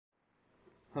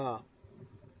Huh.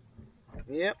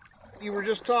 Yep. You were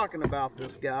just talking about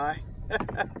this guy.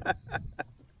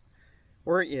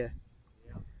 Weren't you?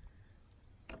 Yeah.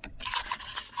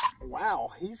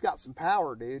 Wow, he's got some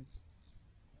power, dude.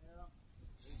 Yeah,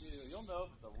 they do. You'll know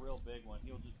if it's a real big one.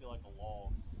 He'll just feel like a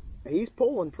log. He's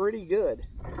pulling pretty good.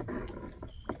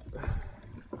 The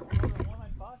one I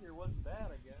caught here wasn't bad,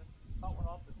 I guess. Caught one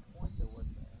off this point that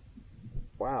wasn't bad.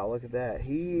 Wow, look at that.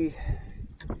 He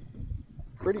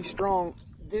pretty strong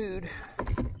dude.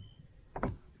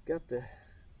 Got the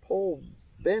pole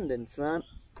bending, son.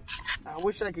 I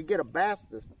wish I could get a bass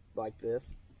like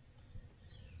this.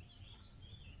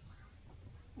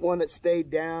 One that stayed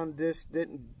down, just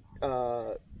didn't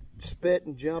spit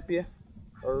and jump you,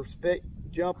 or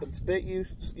jump and spit you.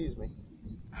 Excuse me.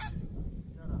 Shut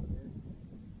up, dude.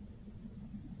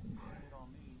 Get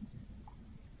on me.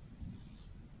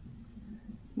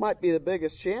 Might be the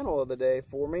biggest channel of the day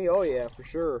for me. Oh yeah, for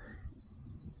sure.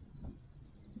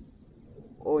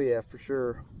 Oh yeah, for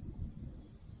sure.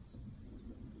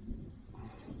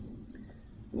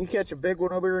 You catch a big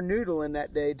one over here noodling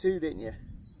that day too, didn't you?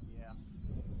 Yeah.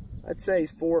 I'd say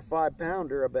he's 4 or 5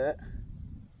 pounder, I bet.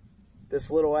 This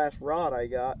little ass rod I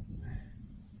got.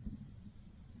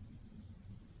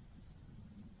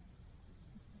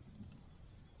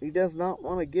 He does not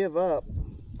want to give up.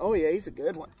 Oh yeah, he's a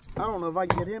good one. I don't know if I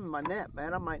can get him in my net,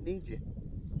 man. I might need you.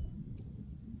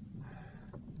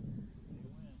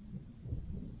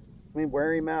 Let me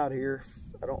wear him out here.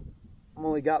 I'm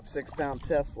only got 6 pound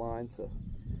test line, so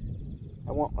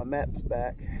I want my Mets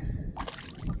back.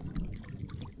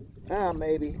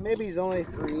 Maybe he's only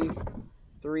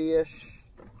 3-ish.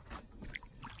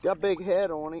 Got big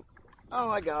head on him. Oh,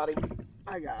 I got him.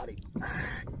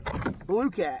 Blue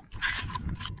cat.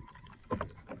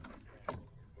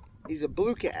 He's a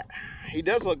blue cat. He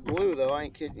does look blue though, I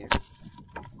ain't kidding you.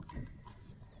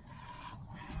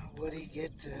 Would he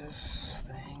get this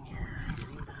thing here? Get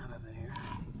him out of there. I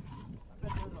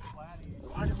bet there's a flatty.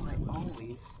 Why do I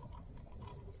always?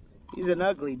 He's an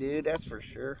ugly dude, that's for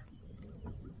sure.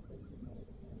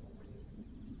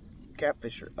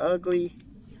 Catfish are ugly.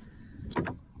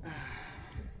 What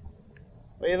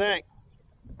do you think?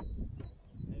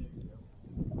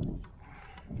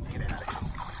 Get out of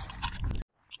here.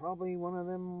 Probably one of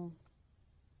them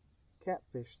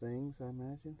catfish things, I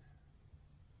imagine.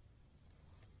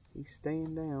 He's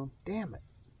staying down. Damn it.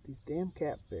 These damn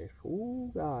catfish.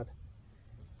 Oh, God.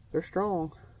 They're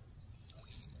strong.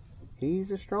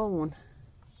 He's a strong one.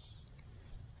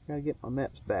 Gotta get my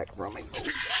Mets back from him. Oh,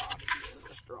 God.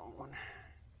 He's a strong one.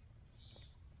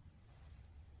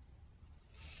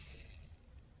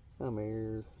 Come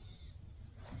here.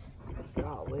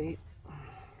 Golly.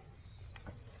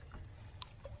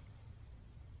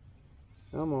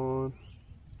 Come on.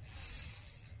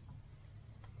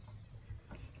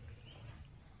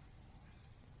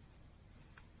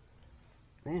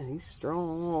 Man, he's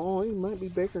strong. Oh, he might be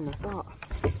bigger than I thought.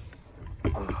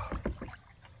 Oh.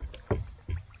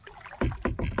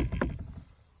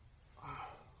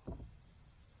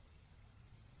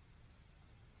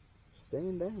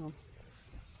 Staying down.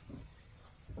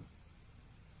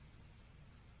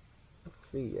 Let's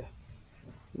see ya.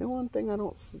 You know one thing I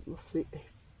don't see. Let's see.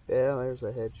 Yeah, there's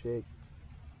a head shake.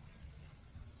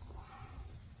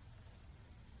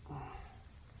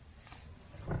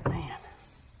 Man.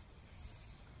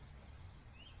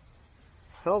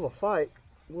 Hell of a fight.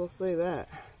 We'll say that.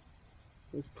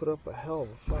 He's put up a hell of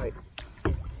a fight.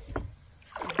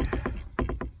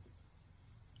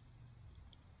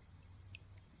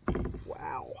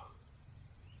 Wow.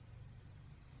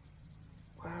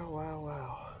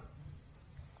 Wow.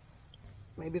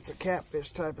 Maybe it's a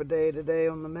catfish type of day today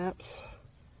on the maps.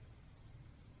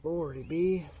 Lordy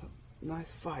be.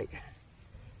 Nice fight.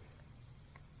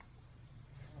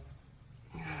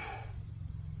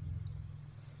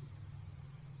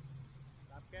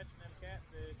 Stop catching them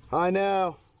catfish. I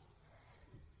know.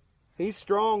 He's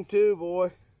strong too,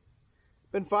 boy.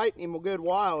 Been fighting him a good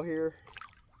while here.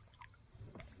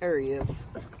 There he is.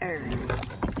 There he is.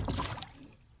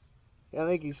 I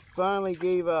think he's finally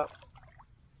gave up.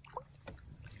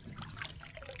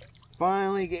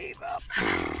 Finally gave up.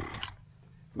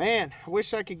 Man, I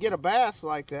wish I could get a bass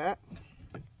like that.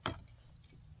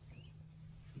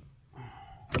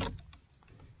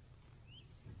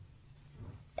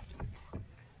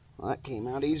 Well, that came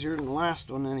out easier than the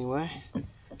last one anyway.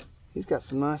 He's got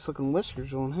some nice looking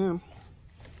whiskers on him.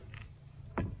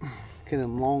 Look at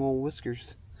them long old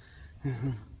whiskers.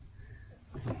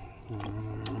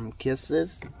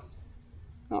 Kisses.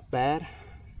 Not bad.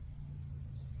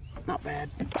 Not bad.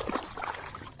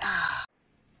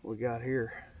 We got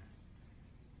here.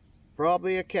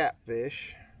 Probably a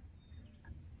catfish.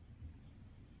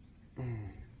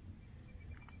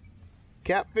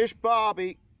 Catfish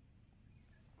Bobby.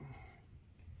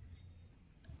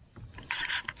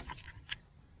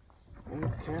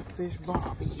 Catfish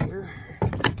Bobby here.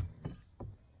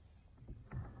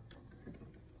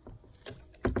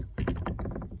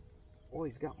 Boy,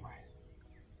 he's got my...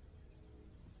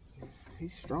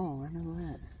 He's strong, I know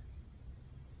that.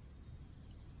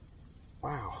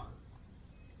 Wow.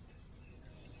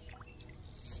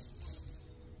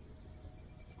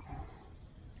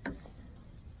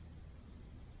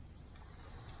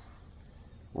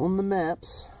 On the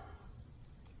maps.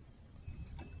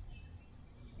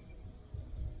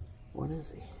 What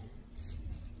is he?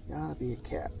 Gotta be a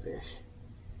catfish.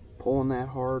 Pulling that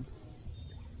hard.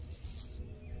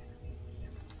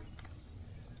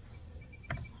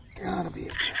 Gotta be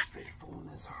a catfish pulling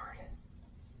this hard.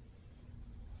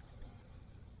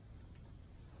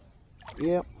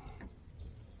 Yep.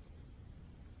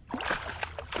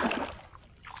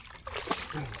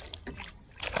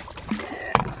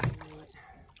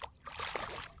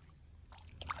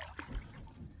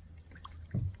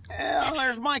 Well,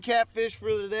 there's my catfish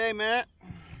for the day, Matt.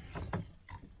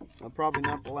 Well, probably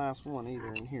not the last one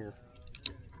either in here.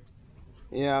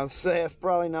 Yeah, I'll say it's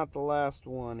probably not the last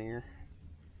one here.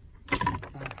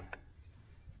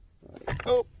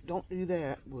 Oh, don't do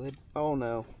that, Wood. Oh,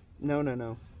 no. No, no,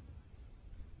 no.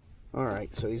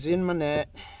 Alright, so he's in my net.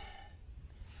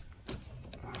 Oh,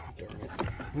 darn it.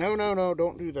 No, no, no,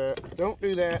 don't do that. Don't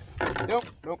do that.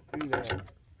 Don't do that.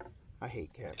 I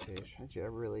hate catfish. I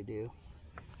really do.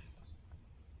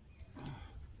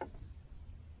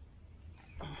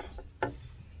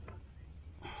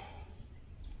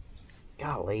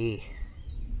 Golly.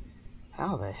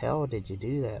 How the hell did you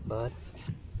do that, bud?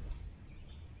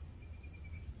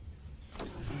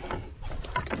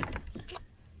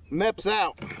 Mep's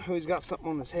out. Oh, he's got something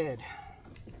on his head.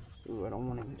 Ooh, I don't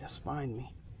want him to find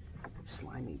me.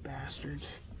 Slimy bastards.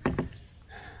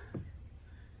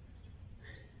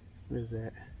 What is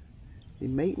that? He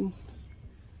mating?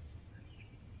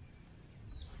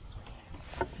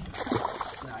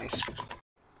 Nice.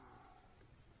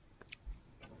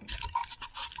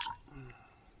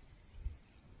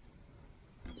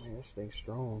 Man, this thing's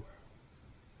strong.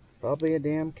 Probably a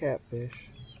damn catfish.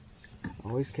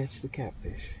 Always catch the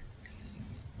catfish.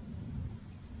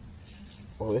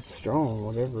 Well, it's strong,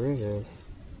 whatever it is.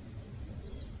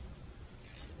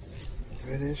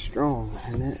 It is strong,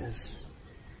 and it is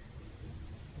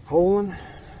pulling.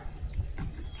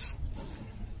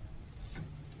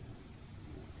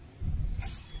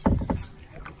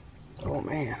 Oh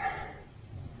man.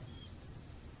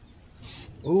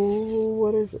 Ooh,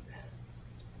 what is it?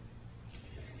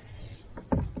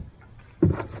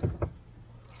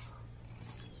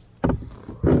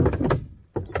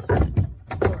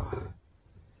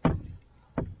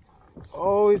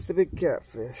 Always the big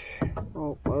catfish.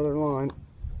 Oh, other line.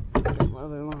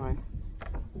 Other line.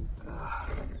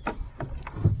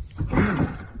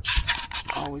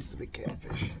 Always the big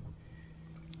catfish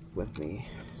with me.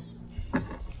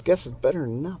 Guess it's better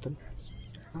than nothing.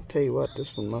 I'll tell you what,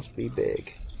 this one must be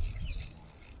big.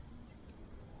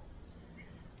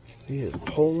 He is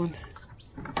pulling.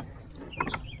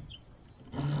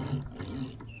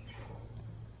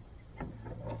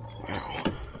 Wow.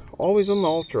 Always on the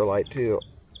ultralight too.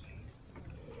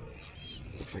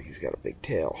 Looks like he's got a big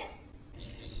tail.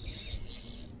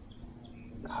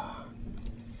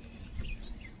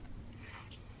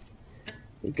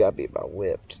 He's got to be about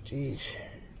whipped. Jeez.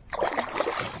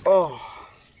 Oh.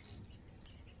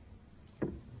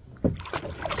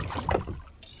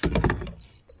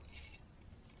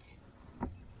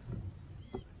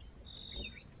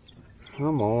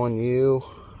 Come on, you.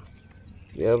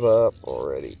 Give up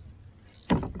already.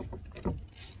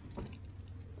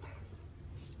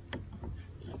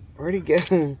 Where'd he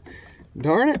go?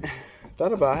 Darn it.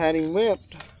 Thought about had him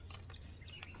whipped.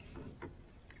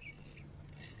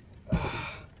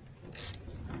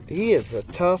 He is a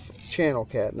tough channel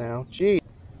cat now. Gee.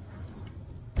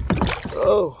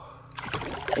 Oh.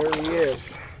 There he is.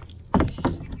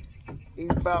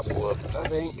 He's about whooped, I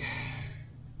think.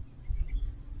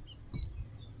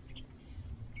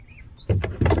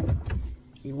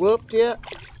 He whooped yet?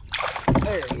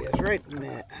 There he is, right in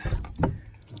that.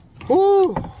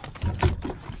 Whoo!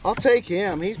 I'll take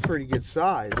him. He's pretty good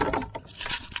size.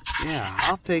 Yeah,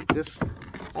 I'll take this.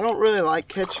 I don't really like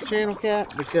catch channel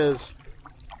cat because,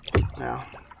 now,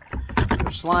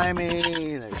 they're slimy,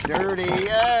 they're dirty,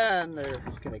 and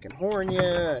they can horn you,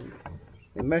 and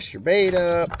they mess your bait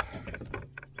up.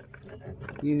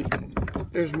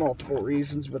 There's multiple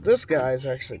reasons, but this guy is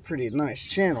actually a pretty nice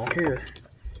channel here.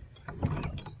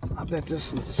 I bet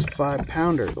this is a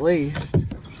 5-pounder at least.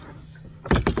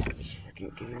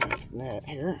 Get in this net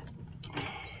here.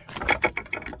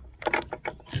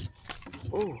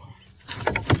 Ooh.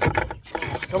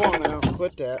 Come on now,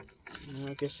 quit that.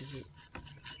 I guess it's...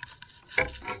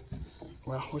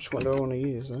 Well, which one do I want to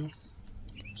use, huh?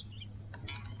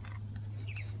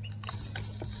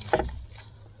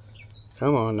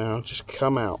 Come on now, just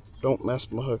come out. Don't mess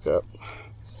my hook up.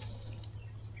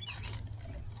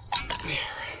 There.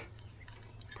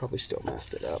 Probably still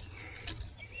messed it up.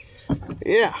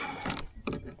 Yeah.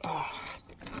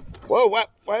 Whoa, what?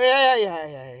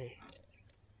 Hey.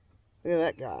 Look at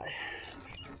that guy.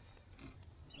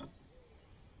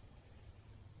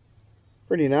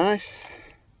 Pretty nice.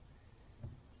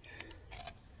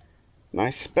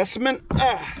 Nice specimen.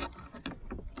 I'll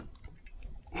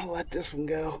let this one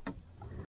go.